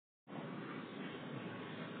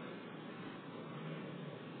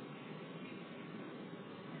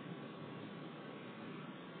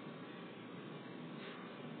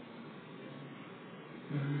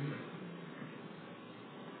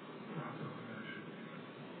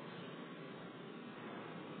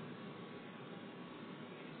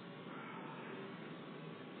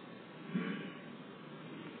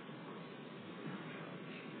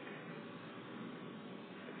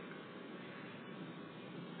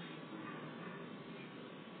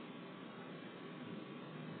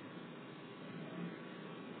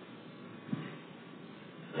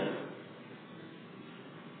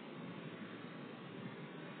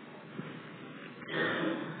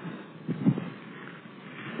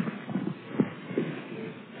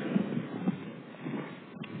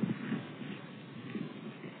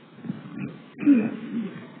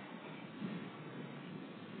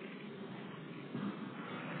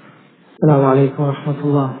السلام عليكم ورحمة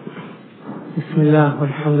الله. بسم الله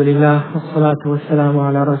والحمد لله والصلاة والسلام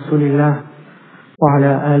على رسول الله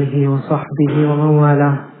وعلى آله وصحبه ومن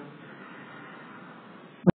والاه.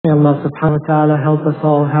 May Allah subhanahu wa ta'ala help us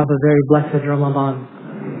all have a very blessed Ramadan.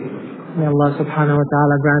 May Allah subhanahu wa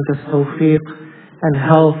ta'ala grant us tawfiq and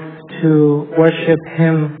health to worship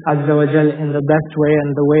Him Azza wa Jal in the best way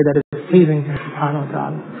and the way that is pleasing to Him subhanahu wa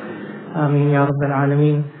ta'ala. Ameen Ya Rabbil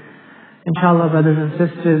Alameen. Inshallah, brothers and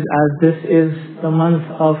sisters, as this is the month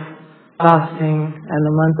of fasting and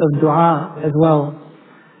the month of dua as well,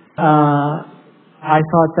 I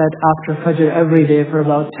thought that after Fajr every day for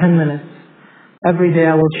about 10 minutes, every day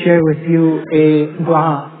I will share with you a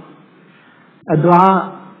dua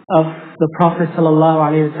of the Prophet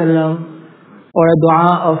ﷺ, or a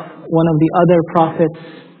dua of one of the other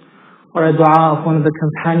prophets, or a dua of one of the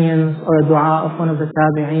companions, or a dua of one of the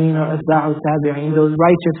tabi'een or asba'u tabi'een, those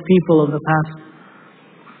righteous people of the past,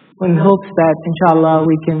 in hopes that inshallah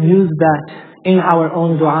we can use that in our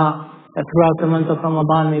own dua, that throughout the month of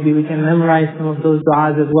Ramadan maybe we can memorize some of those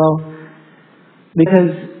du'as as well.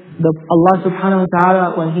 Because Allah subhanahu wa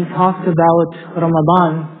ta'ala, when He talked about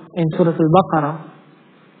Ramadan in Surah Al-Baqarah,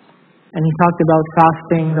 and He talked about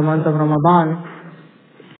fasting the month of Ramadan,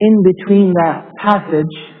 in between that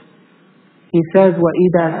passage He says,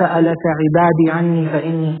 وَإِذَا سَأَلَكَ عِبَادِي عَنِّي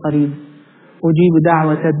فَإِنِّي قَرِيبٌ أُجِيبُ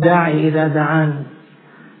دَعْوَةَ الدَّاعِ إِذَا دَعَانِ.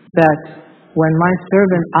 That when my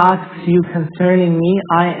servant asks you concerning me,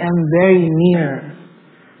 I am very near,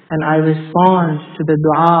 and I respond to the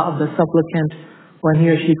dua of the supplicant when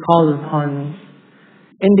he or she calls upon me.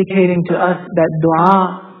 Indicating to us that dua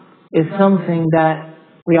is something that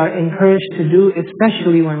we are encouraged to do,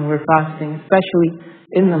 especially when we're fasting, especially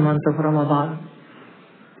in the month of Ramadan.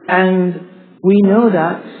 And we know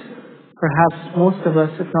that, perhaps most of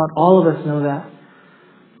us, if not all of us know that,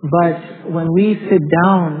 but when we sit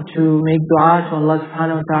down to make dua to Allah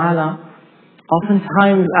subhanahu wa ta'ala,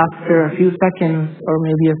 oftentimes after a few seconds or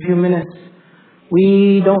maybe a few minutes,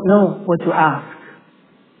 we don't know what to ask.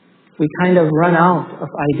 We kind of run out of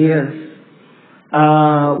ideas.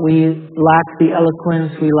 We lack the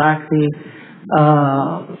eloquence, we lack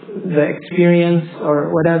the experience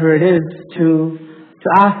or whatever it is to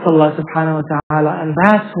ask Allah subhanahu wa ta'ala. And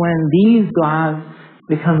that's when these du'as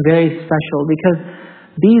become very special, because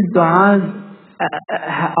these du'as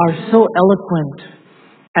are so eloquent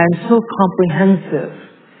and so comprehensive.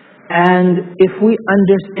 And if we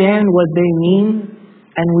understand what they mean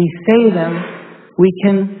and we say them, we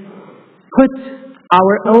can put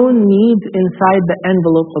our own needs inside the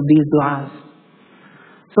envelope of these du'as.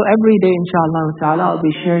 So every day, inshallah ta'ala, I'll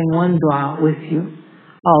be sharing one du'a with you.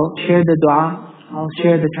 I'll share the du'a, I'll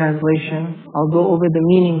share the translation, I'll go over the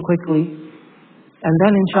meaning quickly, and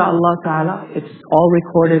then inshallah ta'ala, it's all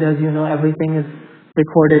recorded. As you know, everything is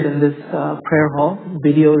recorded in this prayer hall,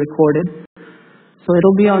 video recorded. So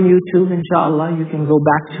it'll be on YouTube, inshallah. You can go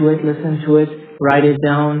back to it, listen to it, write it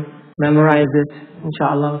down, memorize it,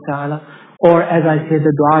 inshallah ta'ala. Or as I say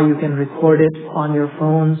the dua, you can record it on your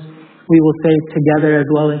phones. We will say it together as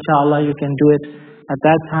well, inshallah. You can do it at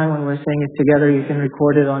that time when we're saying it together. You can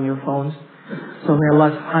record it on your phones. So may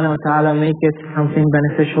Allah subhanahu wa ta'ala make it something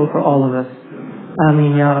beneficial for all of us.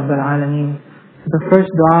 Ameen Ya Rabbil Alameen. The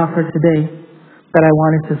first dua for today that I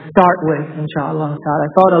wanted to start with, inshallah ta'ala.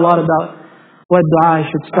 I thought a lot about what dua I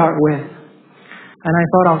should start with. And I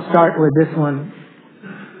thought I'll start with this one.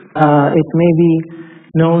 It may be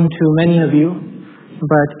known to many of you,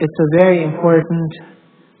 but it's a very important,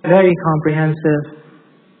 very comprehensive,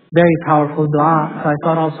 very powerful dua. So I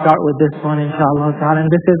thought I'll start with this one, inshallah ta'ala.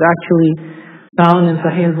 And this is actually found in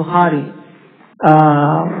Sahih al-Bukhari,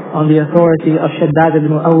 on the authority of Shaddad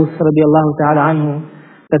ibn Aws radiallahu ta'ala anhu,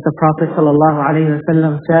 that the Prophet sallallahu alayhi wa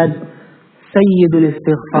sallam said, Sayyidul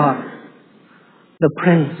Istighfar, the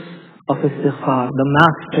prince of istighfar, the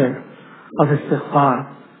master of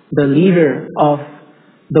istighfar, the leader of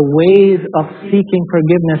the ways of seeking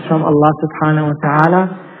forgiveness from Allah subhanahu wa ta'ala,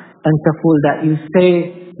 and taqul, that you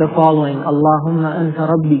say the following: Allahumma anta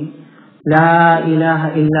rabbi, la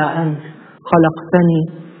ilaha illa ant, khalaqtani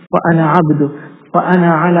wa ana abduk, wa ana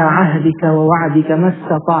ala ahdika wa wa'dika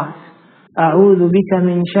mastata'at, a'udhu bika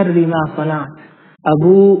min sharri ma sana'at,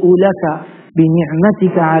 abu'u laka bi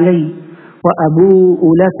ni'matika alayhi, wa abu'u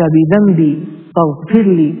laka bi dhanbi,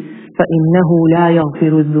 faghfirli, fa innahu la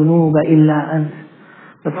yaghfiru dhunuba illa ant.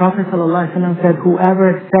 The Prophet ﷺ said,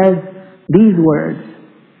 whoever says these words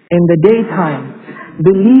in the daytime,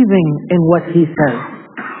 believing in what he says,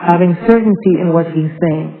 having certainty in what he's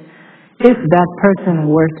saying, if that person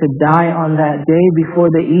were to die on that day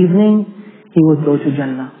before the evening, he would go to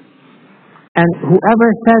Jannah. And whoever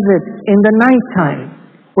says it in the nighttime,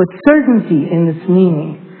 with certainty in this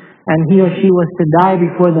meaning, and he or she was to die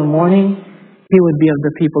before the morning, he would be of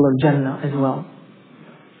the people of Jannah as well.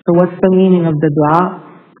 So what's the meaning of the dua?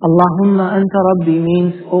 Allahumma anta Rabbi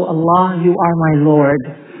means, oh Allah, you are my Lord.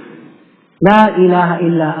 La ilaha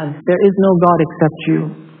illa ant. There is no God except you.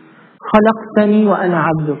 Khalaqtani wa ana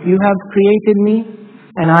abduk. You have created me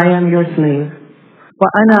and I am your slave. Wa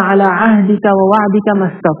ana ala ahdika wa wa'dika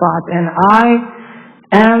mastata'at. And I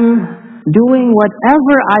am doing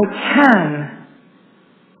whatever I can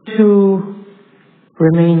to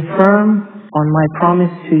remain firm on my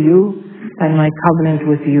promise to you and my covenant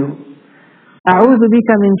with you. A'udhu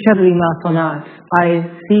bika min sharri ma sana'at. I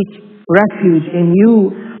seek refuge in you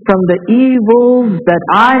from the evils that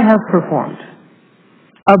I have performed.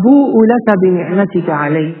 Abu'u laka bi ni'matika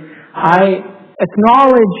alay. I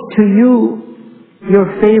acknowledge to you your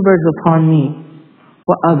favors upon me.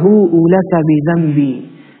 Wa abu'u laka bi dhanbi.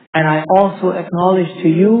 And I also acknowledge to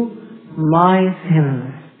you my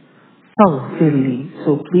sins. Faghfir li.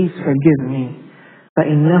 So please forgive me.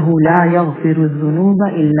 فَإِنَّهُ لَا يَغْفِرُ الذُّنُوبَ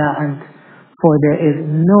إِلَّا أَنْتَ. For there is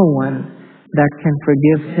no one that can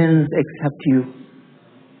forgive sins except you.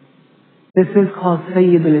 This is called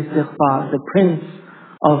Sayyid al-Istighfar, the prince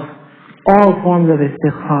of all forms of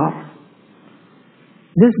istighfar.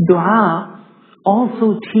 This dua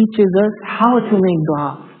also teaches us how to make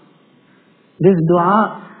dua. This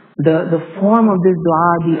dua, the form of this dua,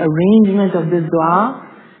 the arrangement of this dua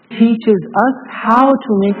teaches us how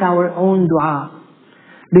to make our own dua.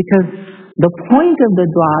 Because the point of the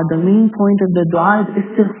dua, the main point of the dua is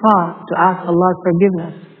istighfar, to ask Allah's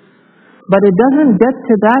forgiveness. But it doesn't get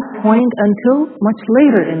to that point until much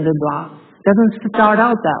later in the dua. It doesn't start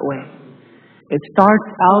out that way. It starts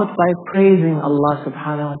out by praising Allah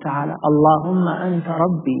subhanahu wa ta'ala. Allahumma anta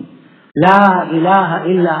Rabbi. La ilaha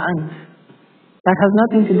illa ant. That has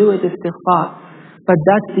nothing to do with istighfar. But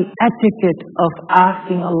that's the etiquette of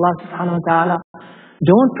asking Allah subhanahu wa ta'ala.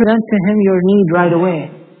 Don't present to Him your need right away.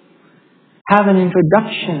 Have an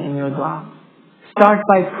introduction in your dua. Start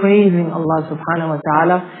by praising Allah subhanahu wa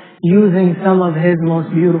ta'ala using some of His most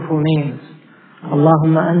beautiful names.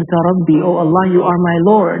 Allahumma anta Rabbi. Oh Allah, you are my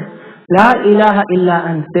Lord. La ilaha illa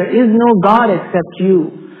ant. There is no God except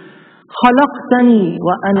you. Khalaqtani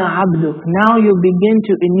wa ana abduk. Now you begin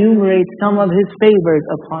to enumerate some of His favors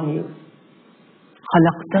upon you.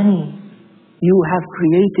 Khalaqtani. You have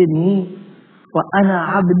created me. Wa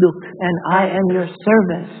ana abduk. And I am your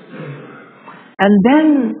servant. And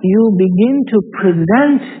then you begin to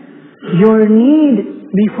present your need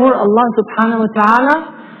before Allah subhanahu wa ta'ala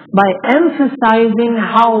by emphasizing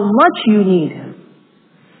how much you need Him.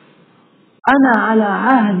 أَنَا عَلَىٰ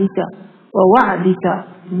عَهْدِكَ وَوَعْدِكَ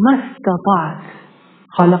مَا اسْتَطَعْتُ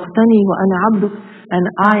خَلَقْتَنِي وَأَنَا عَبْدُكَ. And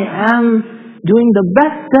I am doing the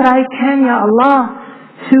best that I can, Ya Allah,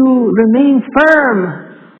 to remain firm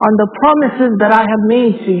on the promises that I have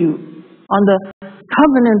made to you, on the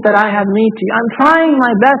covenant that I have made to you. I'm trying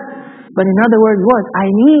my best, but in other words, what? I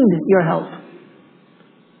need your help.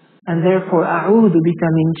 And therefore, أَعُوذُ بِكَ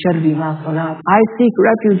مِنْ شَرِّ مَا صَنَعْتُ. I seek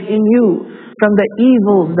refuge in you from the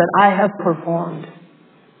evils that I have performed.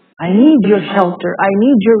 I need your shelter. I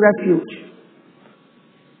need your refuge.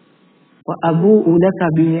 وَأَبُوءُ لَكَ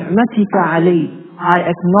بِنِعْمَتِكَ عَلَيْهِ. I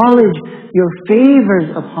acknowledge your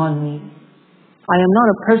favors upon me. I am not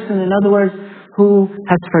a person, in other words, who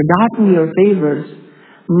has forgotten your favors.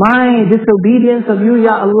 My disobedience of you,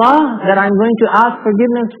 Ya Allah, that I'm going to ask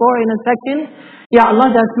forgiveness for in a second, Ya Allah,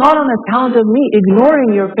 that's not on account of me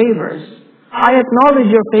ignoring your favors. I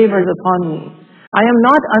acknowledge your favors upon me. I am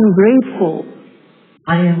not ungrateful.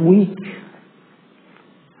 I am weak.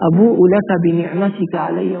 أَبُوءُ لَكَ بِنِعْمَتِكَ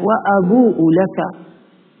عَلَيَّ وَأَبُوءُ لَكَ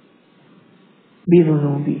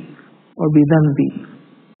بِذُنُوبِي or بِذَنْبِي.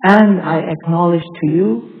 And I acknowledge to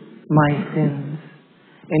you my sins.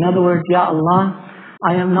 In other words, Ya Allah,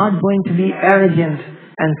 I am not going to be arrogant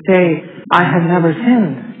and say, I have never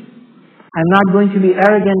sinned. I'm not going to be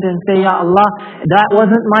arrogant and say, Ya Allah, that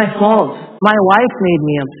wasn't my fault. My wife made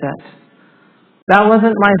me upset. That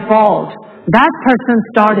wasn't my fault. That person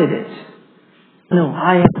started it. No,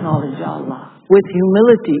 I acknowledge, Ya Allah, with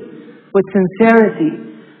humility, with sincerity,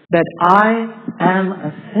 that I am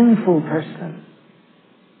a sinful person.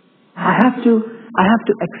 I have to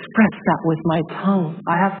express that with my tongue.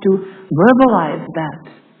 I have to verbalize that.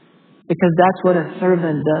 Because that's what a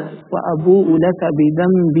servant does. وَأَبُوءُ لَكَ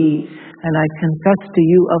بِذَنْبِي. And I confess to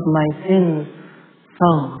you of my sins.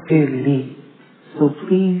 فَاغْفِرْ لِي. So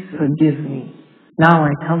please forgive me. Now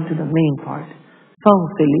I come to the main part.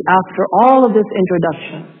 فَاغْفِرْ لِي. After all of this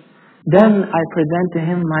introduction, then I present to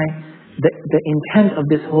Him the intent of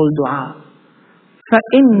this whole dua.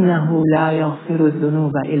 فَإِنَّهُ لَا يَغْفِرُ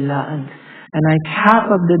الذُّنُوبَ إِلَّا أَنْتَ. And I cap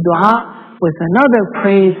up the dua with another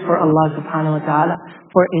praise for Allah subhanahu wa ta'ala,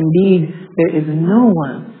 for indeed there is no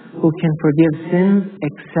one who can forgive sins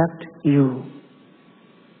except you.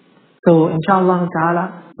 So inshallah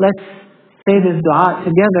ta'ala, let's say this dua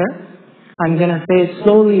together. I'm going to say it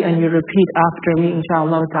slowly and you repeat after me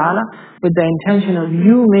inshallah ta'ala, with the intention of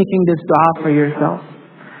you making this dua for yourself.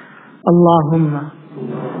 Allahumma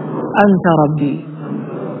anta rabbi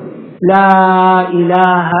la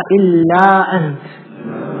ilaha illa ant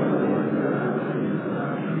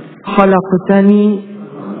khalaqtani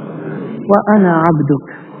wa ana abduk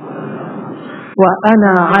wa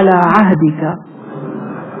ana ala ahdika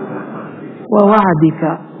wa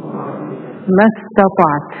wa'dika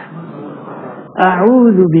mastata'tu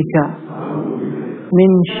أعوذ بك من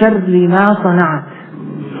شر ما صنعت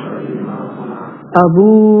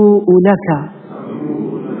أبوء لك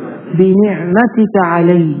بنعمتك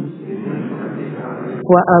علي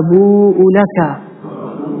وأبوء لك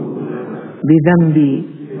بذنبي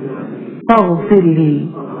فاغفر لي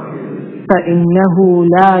فإنه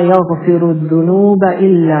لا يغفر الذنوب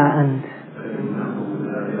إلا أنت.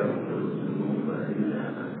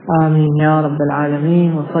 آمين يا رب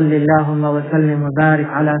العالمين. وصل اللهم وسلم وبارك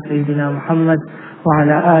على سيدنا محمد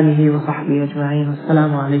وعلى آله وصحبه أجمعين.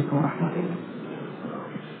 والسلام عليكم ورحمة الله.